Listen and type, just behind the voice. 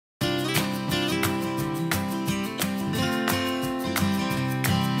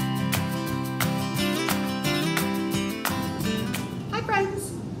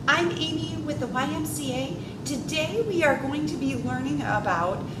YMCA. Today we are going to be learning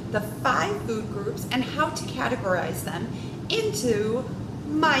about the 5 food groups and how to categorize them into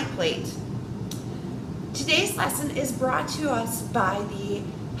MyPlate. Today's lesson is brought to us by the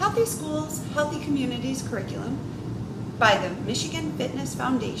Healthy Schools, Healthy Communities curriculum by the Michigan Fitness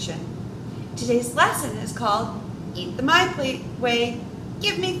Foundation. Today's lesson is called Eat the MyPlate Way,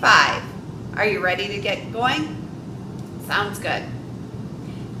 Give Me 5. Are you ready to get going? Sounds good.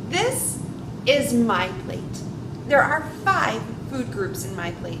 This is MyPlate. There are 5 food groups in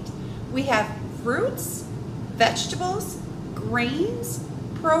MyPlate. We have fruits, vegetables, grains,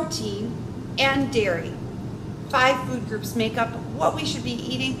 protein, and dairy. 5 food groups make up what we should be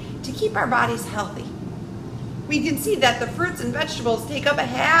eating to keep our bodies healthy. We can see that the fruits and vegetables take up a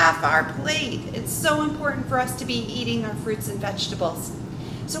half our plate. It's so important for us to be eating our fruits and vegetables.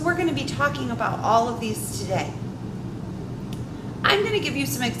 So we're going to be talking about all of these today. I'm going to give you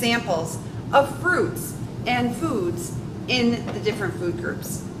some examples of fruits and foods in the different food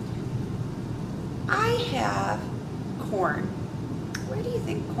groups. I have corn. Where do you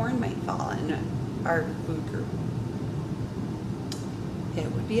think corn might fall in our food group? It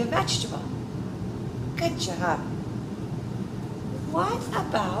would be a vegetable. Good job. What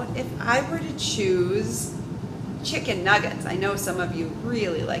about if I were to choose chicken nuggets? I know some of you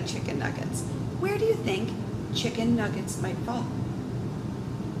really like chicken nuggets. Where do you think chicken nuggets might fall?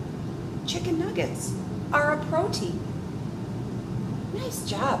 Chicken nuggets are a protein. Nice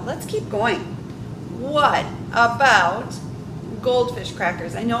job. Let's keep going. What about goldfish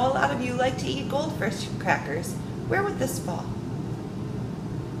crackers? I know a lot of you like to eat goldfish crackers. Where would this fall?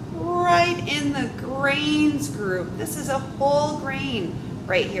 Right in the grains group. This is a whole grain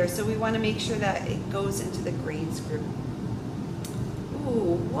right here, so we want to make sure that it goes into the grains group.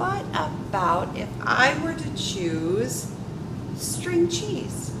 Ooh, what about if I were to choose string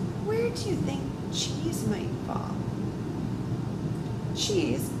cheese? Where do you think cheese might fall?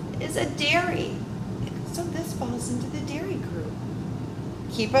 Cheese is a dairy, so this falls into the dairy group.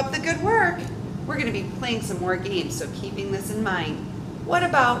 Keep up the good work. We're going to be playing some more games, so keeping this in mind. What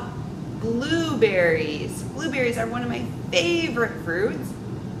about blueberries? Blueberries are one of my favorite fruits.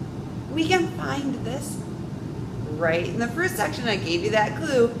 We can find this right in the fruit section. I gave you that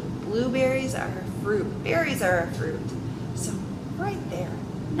clue. Blueberries are a fruit. Berries are a fruit. So right there.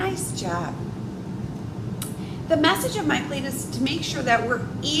 Nice job. The message of MyPlate is to make sure that we're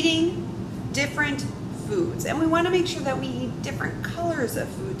eating different foods, and we want to make sure that we eat different colors of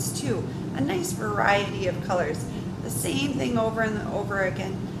foods too. A nice variety of colors. The same thing over and over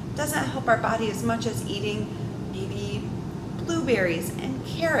again doesn't help our body as much as eating maybe blueberries and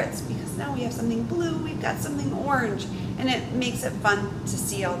carrots, because now we have something blue, we've got something orange, and it makes it fun to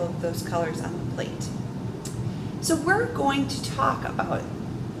see all of those colors on the plate. So we're going to talk about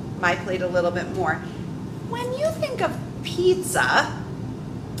MyPlate a little bit more. When you think of pizza,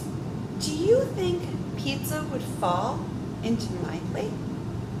 do you think pizza would fall into MyPlate?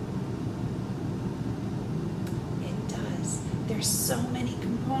 It does. There's so many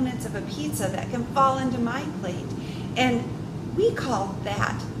components of a pizza that can fall into MyPlate, and we call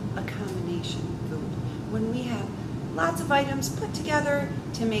that a combination food. When we have lots of items put together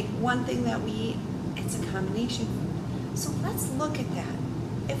to make one thing that we eat, it's a combination food. So let's look at that.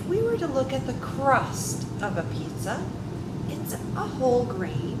 If we were to look at the crust of a pizza, it's a whole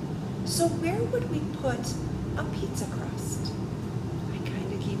grain. So where would we put a pizza crust? I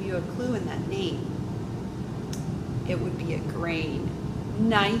kind of gave you a clue in that name. It would be a grain.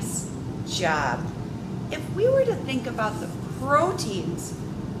 Nice job. If we were to think about the proteins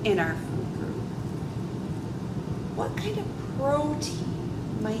in our food group, what kind of protein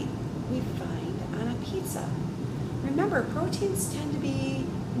might we find on a pizza? Remember, proteins tend to be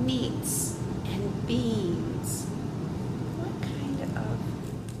meats and beans. What kind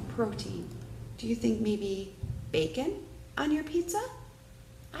of protein? Do you think maybe bacon on your pizza?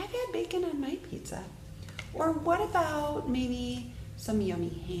 I've had bacon on my pizza. Or what about maybe some yummy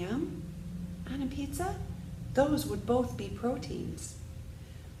ham on a pizza? Those would both be proteins.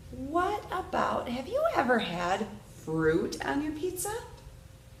 What about, have you ever had fruit on your pizza?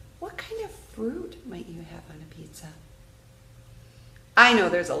 What kind of fruit might you have on a pizza? I know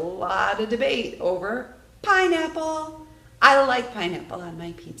there's a lot of debate over pineapple. I like pineapple on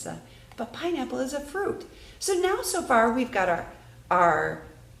my pizza, but pineapple is a fruit. So now so far we've got our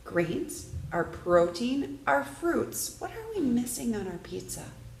grains, our protein, our fruits. What are we missing on our pizza?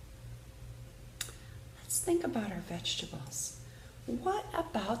 Let's think about our vegetables. What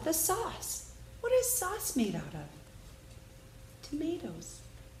about the sauce? What is sauce made out of? Tomatoes.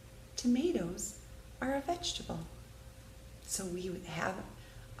 Tomatoes are a vegetable. So we have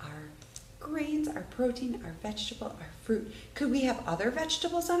our grains, our protein, our vegetable, our fruit. Could we have other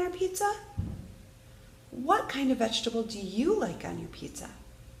vegetables on our pizza? What kind of vegetable do you like on your pizza?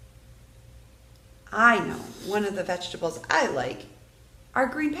 I know one of the vegetables I like are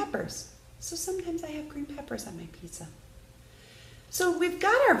green peppers. So sometimes I have green peppers on my pizza. So we've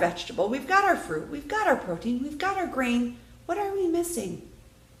got our vegetable, we've got our fruit, we've got our protein, we've got our grain. What are we missing?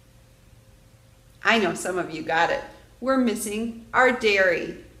 I know some of you got it. We're missing our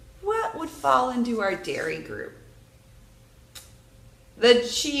dairy. What would fall into our dairy group? The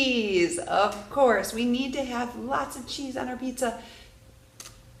cheese, of course. We need to have lots of cheese on our pizza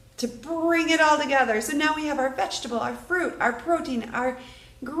to bring it all together. So now we have our vegetable, our fruit, our protein, our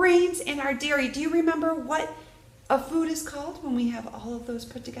grains, and our dairy. Do you remember what a food is called when we have all of those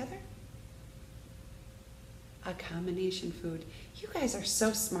put together? A combination food. You guys are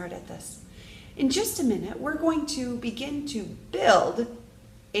so smart at this. In just a minute, we're going to begin to build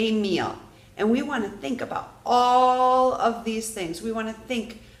a meal. And we want to think about all of these things. We want to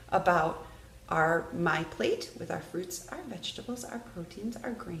think about our MyPlate with our fruits, our vegetables, our proteins,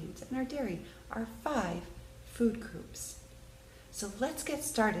 our grains, and our dairy, our 5 food groups. So let's get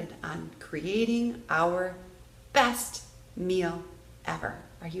started on creating our best meal ever.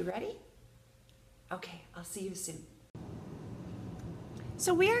 Are you ready? Okay, I'll see you soon.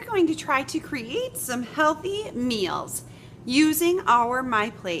 So we are going to try to create some healthy meals using our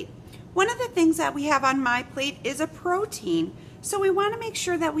MyPlate. One of the things that we have on MyPlate is a protein. So we want to make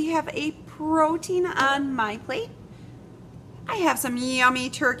sure that we have a protein on MyPlate. I have some yummy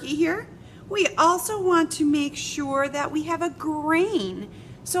turkey here. We also want to make sure that we have a grain.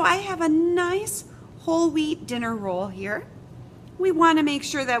 So I have a nice whole wheat dinner roll here. We want to make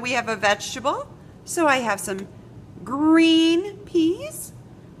sure that we have a vegetable. So I have some green peas.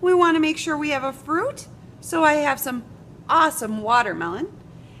 We want to make sure we have a fruit. So I have some awesome watermelon.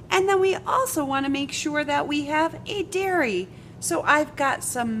 And then we also want to make sure that we have a dairy. So I've got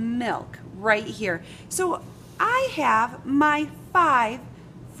some milk right here. So I have my 5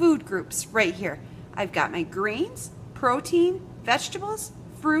 food groups right here. I've got my grains, protein, vegetables,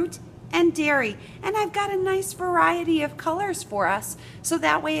 fruit, and dairy. And I've got a nice variety of colors for us, so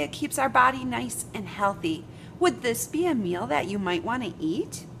that way it keeps our body nice and healthy. Would this be a meal that you might want to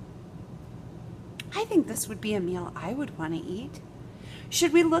eat? I think this would be a meal I would want to eat.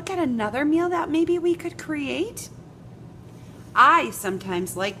 Should we look at another meal that maybe we could create? I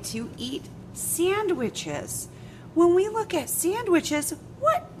sometimes like to eat sandwiches. When we look at sandwiches,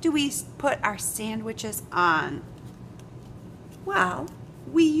 what do we put our sandwiches on? Well,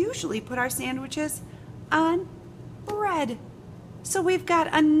 we usually put our sandwiches on bread. So we've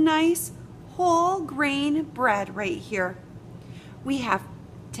got a nice whole grain bread right here. We have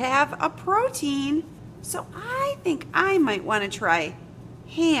to have a protein, so I think I might want to try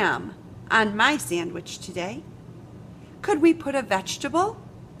ham on my sandwich today. Could we put a vegetable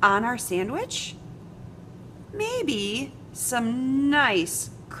on our sandwich? Maybe some nice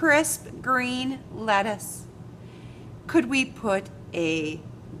crisp green lettuce. Could we put a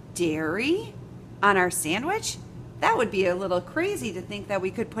dairy on our sandwich? That would be a little crazy to think that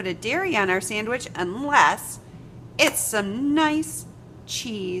we could put a dairy on our sandwich unless it's some nice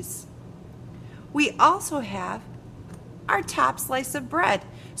cheese. We also have our top slice of bread.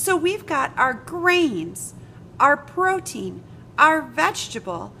 So we've got our grains, our protein, our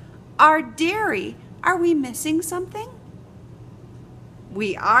vegetable, our dairy. Are we missing something?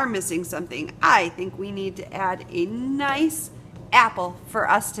 We are missing something. I think we need to add a nice apple for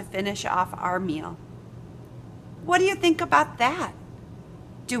us to finish off our meal. What do you think about that?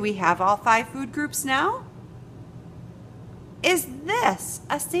 Do we have all 5 food groups now? Is this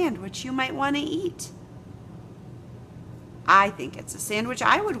a sandwich you might want to eat? I think it's a sandwich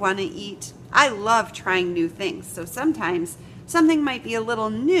I would want to eat. I love trying new things, so sometimes something might be a little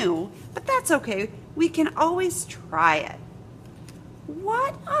new, but that's okay. We can always try it.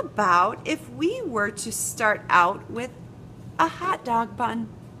 What about if we were to start out with a hot dog bun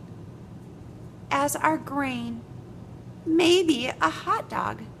as our grain? Maybe a hot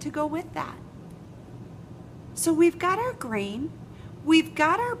dog to go with that. So we've got our grain, we've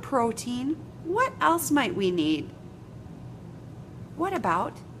got our protein. What else might we need? What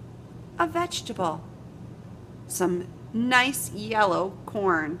about a vegetable? Some nice yellow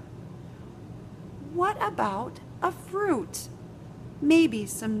corn. What about a fruit? Maybe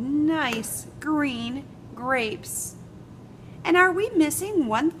some nice green grapes. And are we missing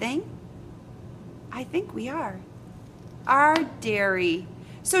one thing? I think we are. Our dairy.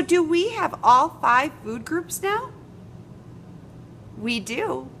 So do we have all 5 food groups now? We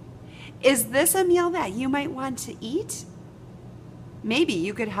do. Is this a meal that you might want to eat? Maybe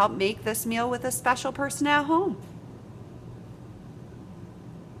you could help make this meal with a special person at home.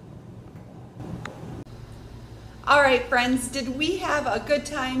 All right, friends, did we have a good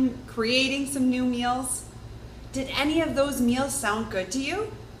time creating some new meals? Did any of those meals sound good to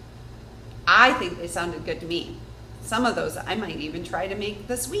you? I think they sounded good to me. Some of those I might even try to make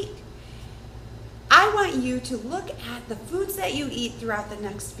this week. I want you to look at the foods that you eat throughout the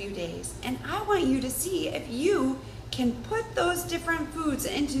next few days, and I want you to see if you can put those different foods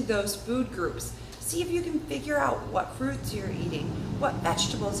into those food groups. See if you can figure out what fruits you're eating, what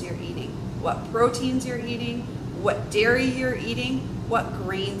vegetables you're eating, what proteins you're eating, what dairy you're eating, what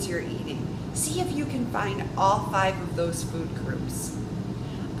grains you're eating. See if you can find all 5 of those food groups.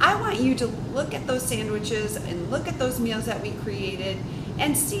 I want you to look at those sandwiches and look at those meals that we created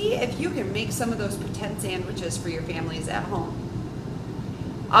and see if you can make some of those pretend sandwiches for your families at home.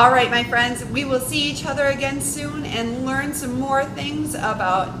 All right, my friends, we will see each other again soon and learn some more things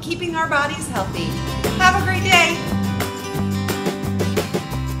about keeping our bodies healthy. Have a great day.